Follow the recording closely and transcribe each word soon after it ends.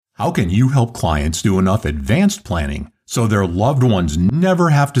How can you help clients do enough advanced planning so their loved ones never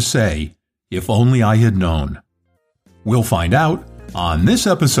have to say, "If only I had known"? We'll find out on this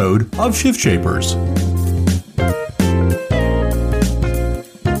episode of Shift Shapers.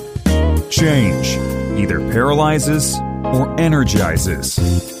 Change either paralyzes or energizes.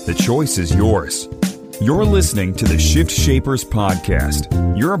 The choice is yours. You're listening to the Shift Shapers podcast.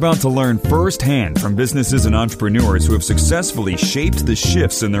 You're about to learn firsthand from businesses and entrepreneurs who have successfully shaped the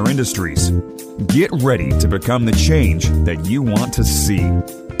shifts in their industries. Get ready to become the change that you want to see.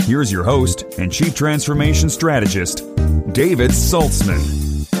 Here's your host and Chief Transformation Strategist, David Saltzman.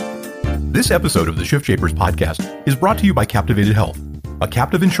 This episode of the Shift Shapers podcast is brought to you by Captivated Health, a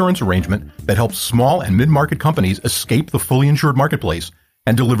captive insurance arrangement that helps small and mid-market companies escape the fully insured marketplace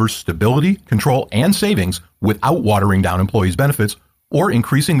and delivers stability, control, and savings without watering down employees' benefits or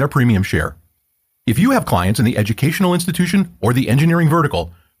increasing their premium share. If you have clients in the educational institution or the engineering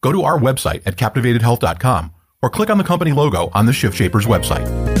vertical, go to our website at captivatedhealth.com or click on the company logo on the Shift Shapers website.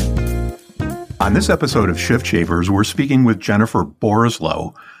 On this episode of Shift Shapers, we're speaking with Jennifer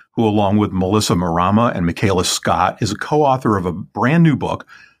Borislow, who, along with Melissa Marama and Michaela Scott, is a co-author of a brand new book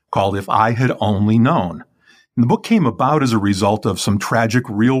called If I Had Only Known. And the book came about as a result of some tragic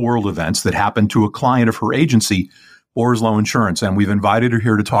real-world events that happened to a client of her agency, Borislow Insurance. And we've invited her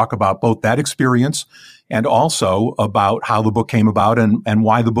here to talk about both that experience and also about how the book came about and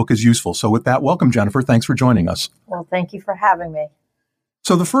why the book is useful. So with that, welcome, Jennifer. Thanks for joining us. Well, thank you for having me.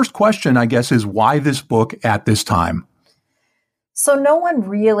 So the first question, I guess, is why this book at this time? So no one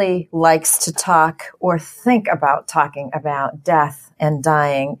really likes to talk or think about talking about death and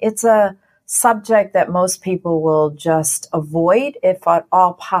dying. It's a subject that most people will just avoid. If at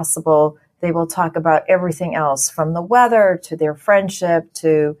all possible, they will talk about everything else, from the weather to their friendship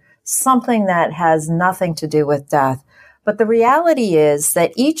to something that has nothing to do with death. But the reality is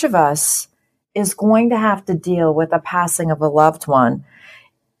that each of us is going to have to deal with the passing of a loved one.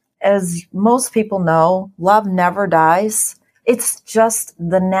 As most people know, love never dies. It's just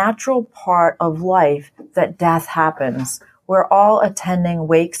the natural part of life that death happens. We're all attending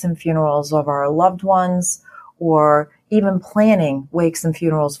wakes and funerals of our loved ones, or even planning wakes and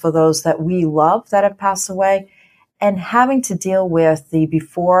funerals for those that we love that have passed away, and having to deal with the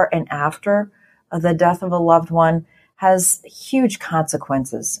before and after of the death of a loved one has huge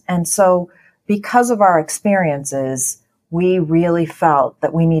consequences. And so because of our experiences, we really felt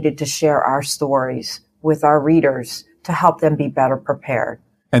that we needed to share our stories with our readers to help them be better prepared.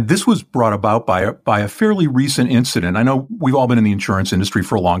 And this was brought about by a fairly recent incident. I know we've all been in the insurance industry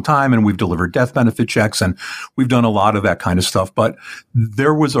for a long time, and we've delivered death benefit checks, and we've done a lot of that kind of stuff. But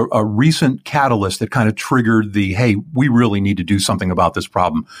there was a recent catalyst that kind of triggered hey, we really need to do something about this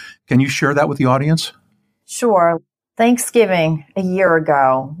problem. Can you share that with the audience? Sure. Thanksgiving a year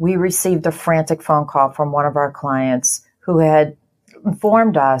ago, we received a frantic phone call from one of our clients who had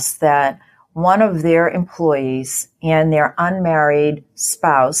informed us that one of their employees and their unmarried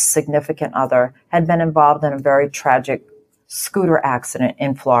spouse, significant other, had been involved in a very tragic scooter accident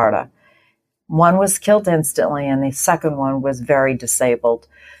in Florida. One was killed instantly, and the second one was very disabled.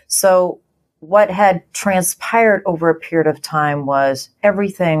 So what had transpired over a period of time was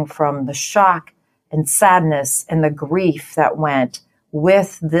everything from the shock and sadness and the grief that went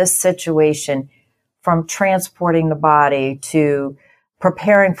with this situation, from transporting the body to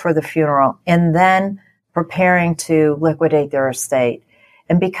preparing for the funeral, and then preparing to liquidate their estate.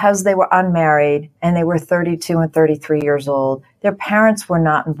 And because they were unmarried and they were 32 and 33 years old, their parents were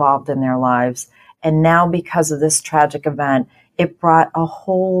not involved in their lives. And now, because of this tragic event, it brought a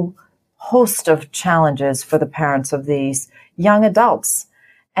whole host of challenges for the parents of these young adults.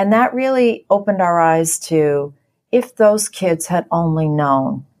 And that really opened our eyes to, if those kids had only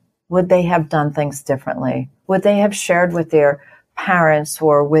known, would they have done things differently? Would they have shared with their parents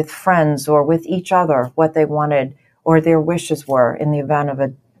or with friends or with each other what they wanted or their wishes were in the event of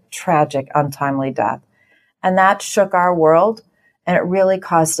a tragic, untimely death? And that shook our world, and it really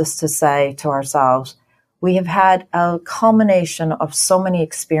caused us to say to ourselves, we have had a culmination of so many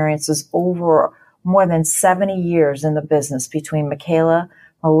experiences over more than 70 years in the business between Michaela,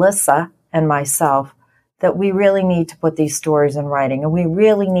 Melissa, and myself, that we really need to put these stories in writing, and we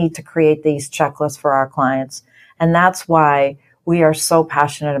really need to create these checklists for our clients. And that's why we are so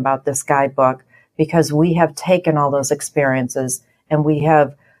passionate about this guidebook, because we have taken all those experiences and we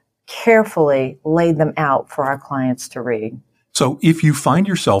have carefully laid them out for our clients to read. So if you find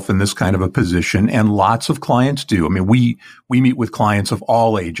yourself in this kind of a position, and lots of clients do, I mean, we meet with clients of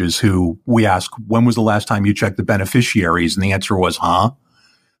all ages who we ask, when was the last time you checked the beneficiaries? And the answer was,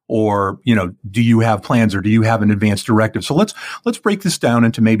 or, do you have plans or do you have an advance directive? So let's break this down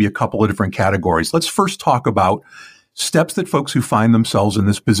into maybe a couple of different categories. Let's first talk about steps that folks who find themselves in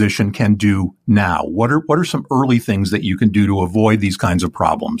this position can do now. What are some early things that you can do to avoid these kinds of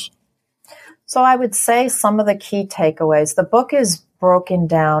problems? So I would say some of the key takeaways. The book is broken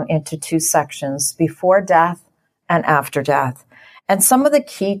down into two sections, before death and after death. And some of the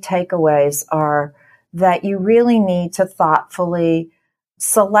key takeaways are that you really need to thoughtfully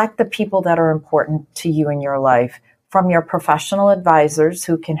select the people that are important to you in your life, from your professional advisors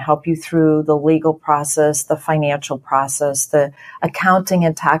who can help you through the legal process, the financial process, the accounting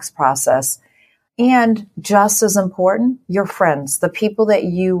and tax process. And just as important, your friends, the people that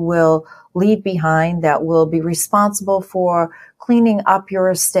you will leave behind that will be responsible for cleaning up your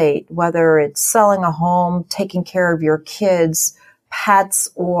estate, whether it's selling a home, taking care of your kids, pets,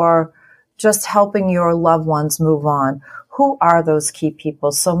 or just helping your loved ones move on. Who are those key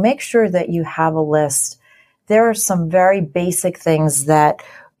people? So make sure that you have a list. There are some very basic things that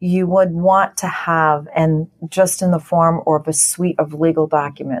you would want to have, and just in the form or of a suite of legal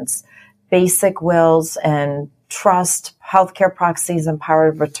documents, basic wills and trust, healthcare proxies, and power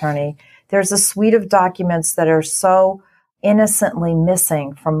of attorney. There's a suite of documents that are so innocently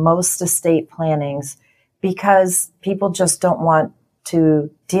missing from most estate plannings because people just don't want to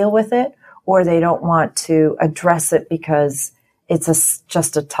deal with it, or they don't want to address it because it's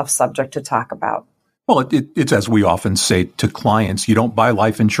just a tough subject to talk about. Well, it's as we often say to clients, you don't buy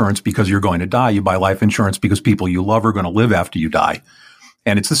life insurance because you're going to die. You buy life insurance because people you love are going to live after you die.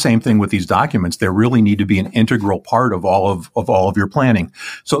 And it's the same thing with these documents. They really need to be an integral part of all of your planning.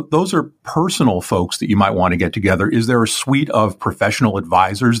 So those are personal folks that you might want to get together. Is there a suite of professional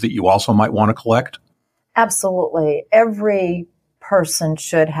advisors that you also might want to collect? Absolutely. Every person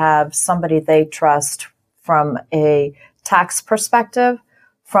should have somebody they trust from a tax perspective,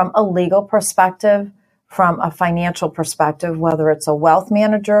 from a legal perspective, from a financial perspective, whether it's a wealth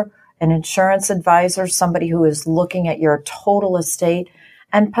manager, an insurance advisor, somebody who is looking at your total estate,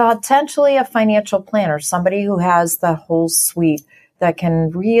 and potentially a financial planner, somebody who has the whole suite that can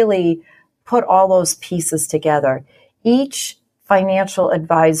really put all those pieces together. Each financial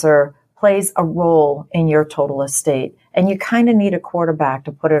advisor plays a role in your total estate, and you kind of need a quarterback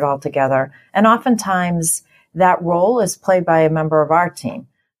to put it all together. And oftentimes that role is played by a member of our team.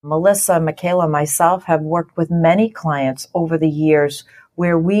 Melissa, Michaela, myself have worked with many clients over the years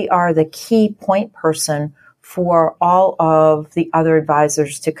where we are the key point person for all of the other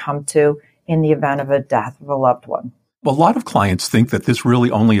advisors to come to in the event of a death of a loved one. Well, a lot of clients think that this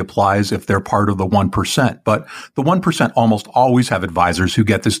really only applies if they're part of the 1%, but the 1% almost always have advisors who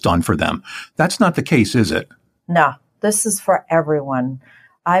get this done for them. That's not the case, is it? No, this is for everyone.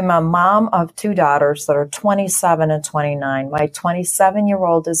 I'm a mom of two daughters that are 27 and 29. My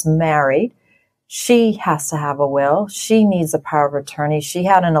 27-year-old is married. She has to have a will. She needs a power of attorney. She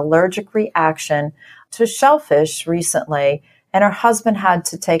had an allergic reaction to shellfish recently, and her husband had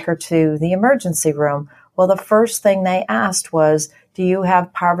to take her to the emergency room. Well, the first thing they asked was, do you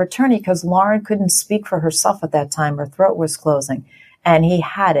have power of attorney? Because Lauren couldn't speak for herself at that time. Her throat was closing, and he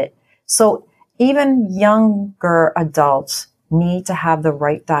had it. So even younger adults need to have the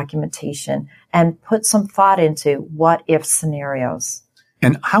right documentation and put some thought into what if scenarios.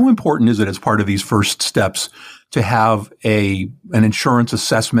 And how important is it as part of these first steps to have an insurance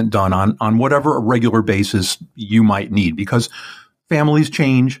assessment done on whatever a regular basis you might need? Because families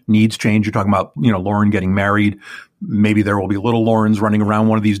change, needs change. You're talking about, Lauren getting married. Maybe there will be little Laurens running around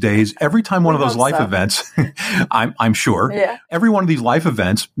one of these days. Every time one of those life events, I'm sure, every one of these life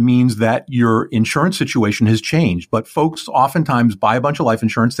events means that your insurance situation has changed. But folks oftentimes buy a bunch of life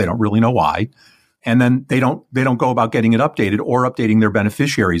insurance. They don't really know why. And then they don't go about getting it updated or updating their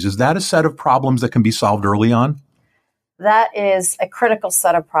beneficiaries. Is that a set of problems that can be solved early on? That is a critical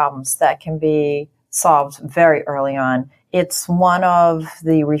set of problems that can be solved very early on. It's one of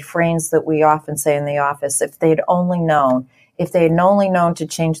the refrains that we often say in the office. If they'd only known to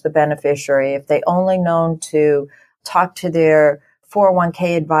change the beneficiary, if they only known to talk to their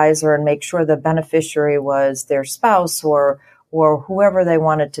 401k advisor and make sure the beneficiary was their spouse or whoever they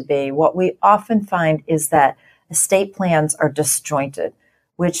wanted to be. What we often find is that estate plans are disjointed,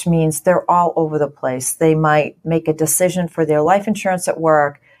 which means they're all over the place. They might make a decision for their life insurance at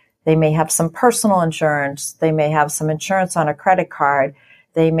work. They may have some personal insurance. They may have some insurance on a credit card.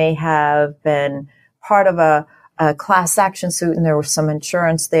 They may have been part of a class action suit and there was some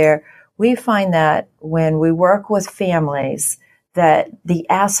insurance there. We find that when we work with families, that the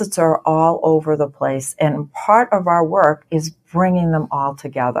assets are all over the place, and part of our work is bringing them all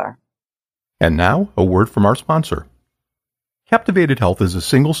together. And now, a word from our sponsor. Captivated Health is a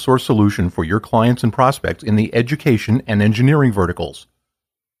single-source solution for your clients and prospects in the education and engineering verticals.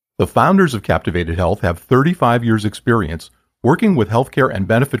 The founders of Captivated Health have 35 years' experience working with healthcare and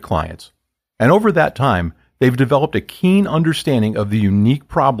benefit clients, and over that time, they've developed a keen understanding of the unique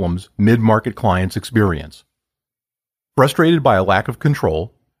problems mid-market clients experience. Frustrated by a lack of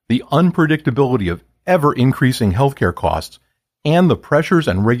control, the unpredictability of ever-increasing healthcare costs, and the pressures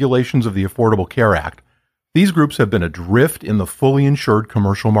and regulations of the Affordable Care Act, these groups have been adrift in the fully insured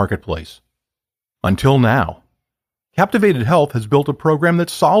commercial marketplace. Until now. Captivated Health has built a program that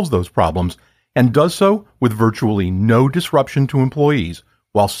solves those problems and does so with virtually no disruption to employees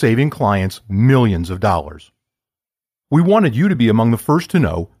while saving clients millions of dollars. We wanted you to be among the first to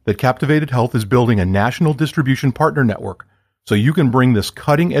know that Captivated Health is building a national distribution partner network so you can bring this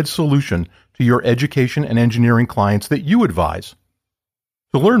cutting-edge solution to your education and engineering clients that you advise.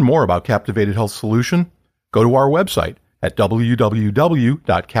 To learn more about Captivated Health's solution, go to our website at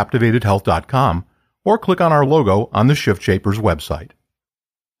www.captivatedhealth.com or click on our logo on the Shift Shapers website.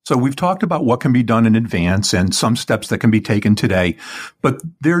 So we've talked about what can be done in advance and some steps that can be taken today, but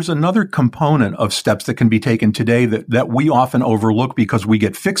there's another component of steps that can be taken today that we often overlook because we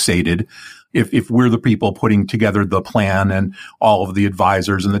get fixated if we're the people putting together the plan and all of the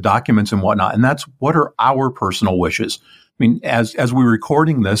advisors and the documents and whatnot. And that's what are our personal wishes. I mean, as we're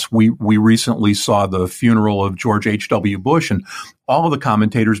recording this, we recently saw the funeral of George H.W. Bush, and all of the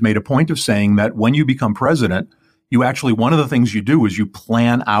commentators made a point of saying that when you become president, you actually, one of the things you do is you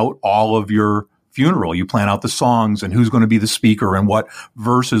plan out all of your funeral. You plan out the songs and who's going to be the speaker and what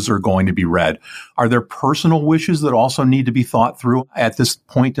verses are going to be read. Are there personal wishes that also need to be thought through at this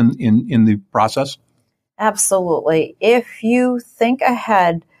point in the process? Absolutely. If you think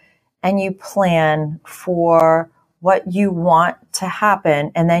ahead and you plan for what you want to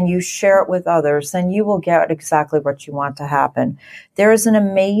happen and then you share it with others, then you will get exactly what you want to happen. There is an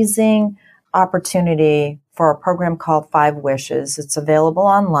amazing opportunity for a program called 5 Wishes. It's available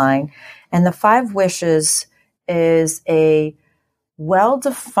online. And the 5 Wishes is a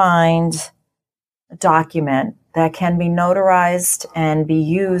well-defined document that can be notarized and be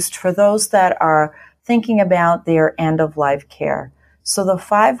used for those that are thinking about their end-of-life care. So the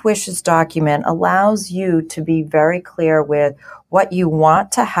 5 Wishes document allows you to be very clear with what you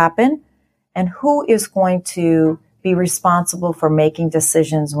want to happen and who is going to be responsible for making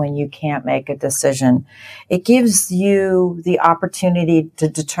decisions when you can't make a decision. It gives you the opportunity to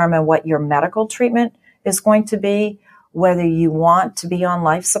determine what your medical treatment is going to be, whether you want to be on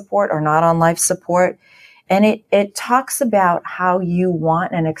life support or not on life support. And it talks about how you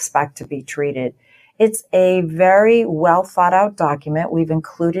want and expect to be treated. It's a very well thought out document. We've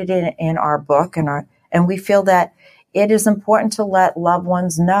included it in our book and we feel that it is important to let loved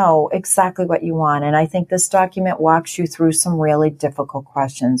ones know exactly what you want. And I think this document walks you through some really difficult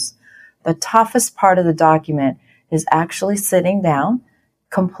questions. The toughest part of the document is actually sitting down,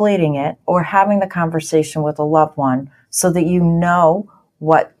 completing it, or having the conversation with a loved one so that you know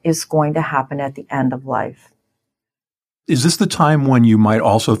what is going to happen at the end of life. Is this the time when you might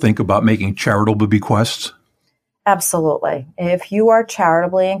also think about making charitable bequests? Absolutely. If you are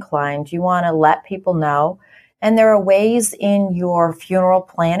charitably inclined, you want to let people know. And there are ways in your funeral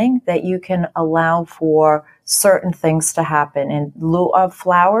planning that you can allow for certain things to happen. In lieu of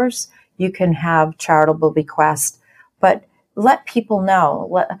flowers, you can have charitable bequests. But let people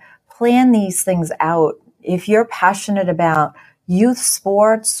know. Plan these things out. If you're passionate about youth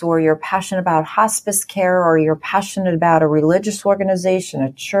sports, or you're passionate about hospice care, or you're passionate about a religious organization,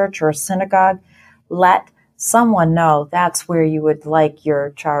 a church or a synagogue, let someone know that's where you would like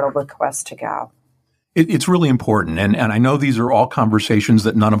your charitable bequest to go. It's really important. And I know these are all conversations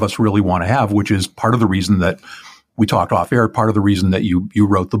that none of us really want to have, which is part of the reason that we talked off air, part of the reason that you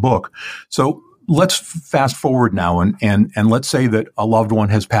wrote the book. So let's fast forward now and let's say that a loved one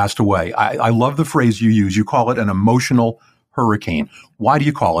has passed away. I love the phrase you use. You call it an emotional hurricane. Why do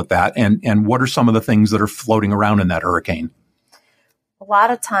you call it that? And what are some of the things that are floating around in that hurricane? A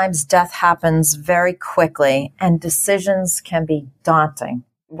lot of times death happens very quickly and decisions can be daunting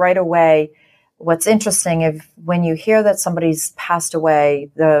right away. What's interesting, when you hear that somebody's passed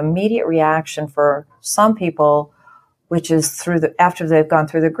away, the immediate reaction for some people, which is after they've gone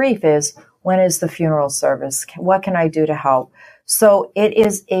through the grief, is, when is the funeral service? What can I do to help? So it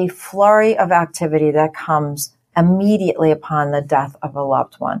is a flurry of activity that comes immediately upon the death of a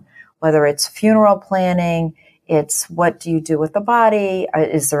loved one, whether it's funeral planning, it's what do you do with the body,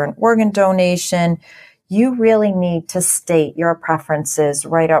 is there an organ donation? You really need to state your preferences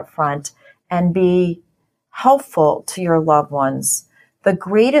right up front and be helpful to your loved ones. The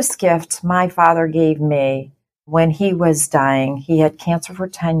greatest gift my father gave me when he was dying, he had cancer for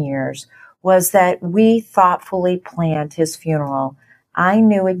 10 years, was that we thoughtfully planned his funeral. I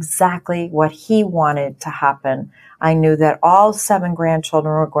knew exactly what he wanted to happen. I knew that all 7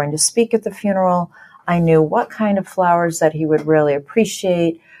 grandchildren were going to speak at the funeral. I knew what kind of flowers that he would really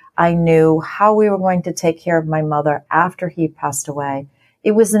appreciate. I knew how we were going to take care of my mother after he passed away.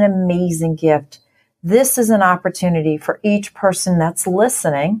 It was an amazing gift. This is an opportunity for each person that's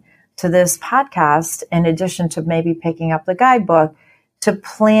listening to this podcast, in addition to maybe picking up the guidebook, to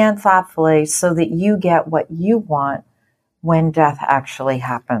plan thoughtfully so that you get what you want when death actually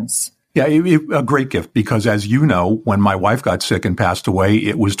happens. Yeah, a great gift, because as you know, when my wife got sick and passed away,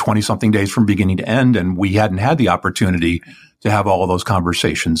 it was 20-something days from beginning to end, and we hadn't had the opportunity to have all of those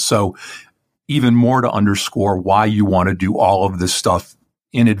conversations. So even more to underscore why you want to do all of this stuff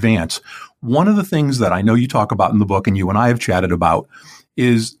in advance. One of the things that I know you talk about in the book, and you and I have chatted about,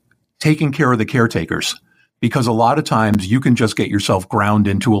 is taking care of the caretakers. Because a lot of times you can just get yourself ground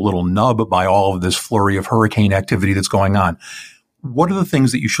into a little nub by all of this flurry of hurricane activity that's going on. What are the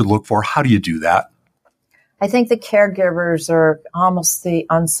things that you should look for? How do you do that? I think the caregivers are almost the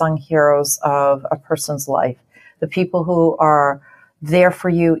unsung heroes of a person's life. The people who are there for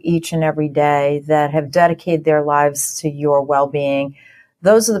you each and every day, that have dedicated their lives to your well-being.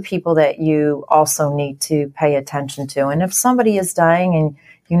 Those are the people that you also need to pay attention to. And if somebody is dying and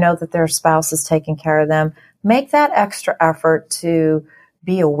you know that their spouse is taking care of them, make that extra effort to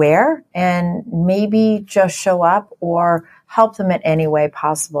be aware and maybe just show up or help them in any way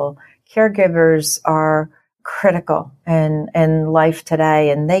possible. Caregivers are critical in life today,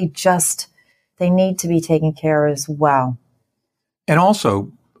 and they need to be taken care of as well. And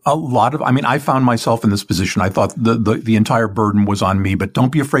also, I found myself in this position. I thought the entire burden was on me, but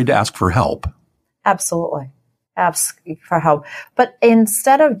don't be afraid to ask for help. Absolutely. Ask for help. But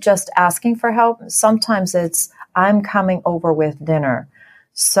instead of just asking for help, sometimes it's, I'm coming over with dinner.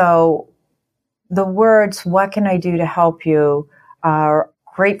 So the words, what can I do to help you, are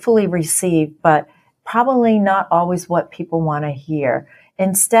gratefully received, but probably not always what people want to hear.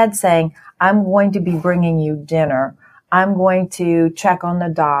 Instead saying, I'm going to be bringing you dinner. I'm going to check on the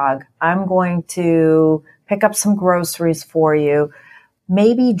dog. I'm going to pick up some groceries for you.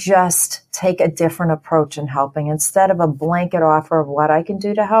 Maybe just take a different approach in helping. Instead of a blanket offer of what I can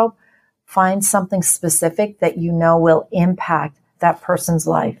do to help, find something specific that you know will impact that person's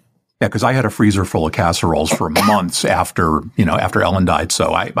life. Yeah, because I had a freezer full of casseroles for months after Ellen died.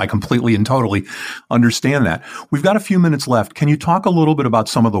 So I completely and totally understand that. We've got a few minutes left. Can you talk a little bit about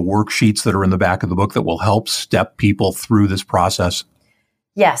some of the worksheets that are in the back of the book that will help step people through this process?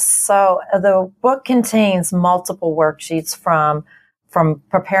 Yes. So the book contains multiple worksheets from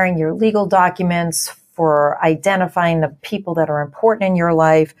preparing your legal documents, for identifying the people that are important in your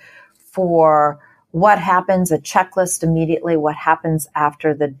life, for what happens, a checklist immediately, what happens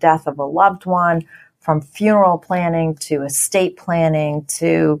after the death of a loved one, from funeral planning to estate planning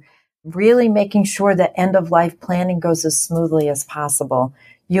to really making sure that end-of-life planning goes as smoothly as possible.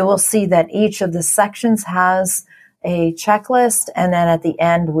 You will see that each of the sections has a checklist, and then at the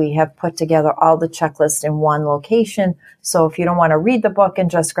end we have put together all the checklists in one location. So if you don't want to read the book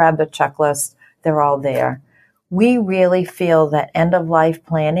and just grab the checklist, they're all there. We really feel that end-of-life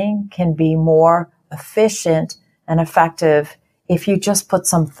planning can be more efficient and effective if you just put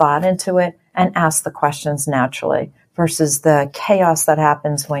some thought into it and ask the questions naturally versus the chaos that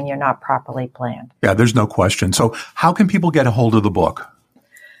happens when you're not properly planned. Yeah, there's no question. So how can people get a hold of the book?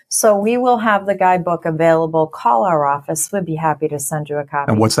 So we will have the guidebook available. Call our office. We'd be happy to send you a copy.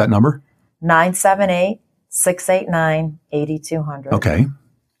 And what's that number? 978-689-8200. Okay.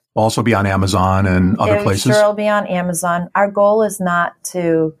 Also be on Amazon and other places? Sure, it'll be on Amazon. Our goal is not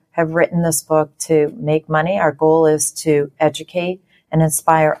to have written this book to make money. Our goal is to educate and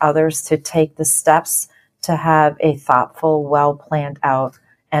inspire others to take the steps to have a thoughtful, well-planned out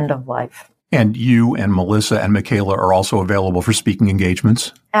end of life. And you and Melissa and Michaela are also available for speaking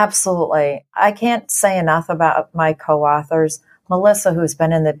engagements? Absolutely. I can't say enough about my co-authors. Melissa, who's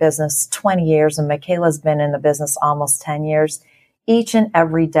been in the business 20 years, and Michaela's been in the business almost 10 years. Each and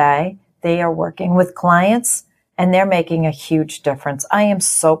every day, they are working with clients, and they're making a huge difference. I am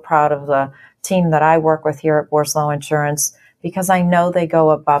so proud of the team that I work with here at Borislow Insurance because I know they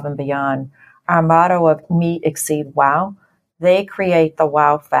go above and beyond. Our motto of meet, exceed, wow. They create the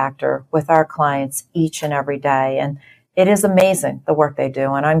wow factor with our clients each and every day. And it is amazing, the work they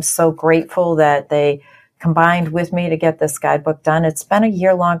do. And I'm so grateful that they combined with me to get this guidebook done. It's been a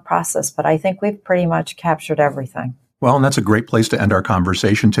year-long process, but I think we've pretty much captured everything. Well, and that's a great place to end our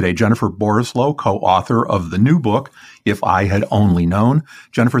conversation today. Jennifer Borislow, co-author of the new book, If I Had Only Known.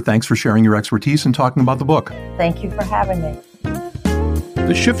 Jennifer, thanks for sharing your expertise and talking about the book. Thank you for having me.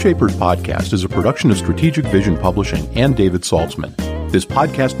 The Shift Shapers podcast is a production of Strategic Vision Publishing and David Saltzman. This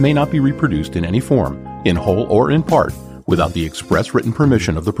podcast may not be reproduced in any form, in whole or in part, without the express written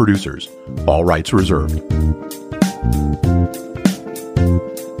permission of the producers. All rights reserved.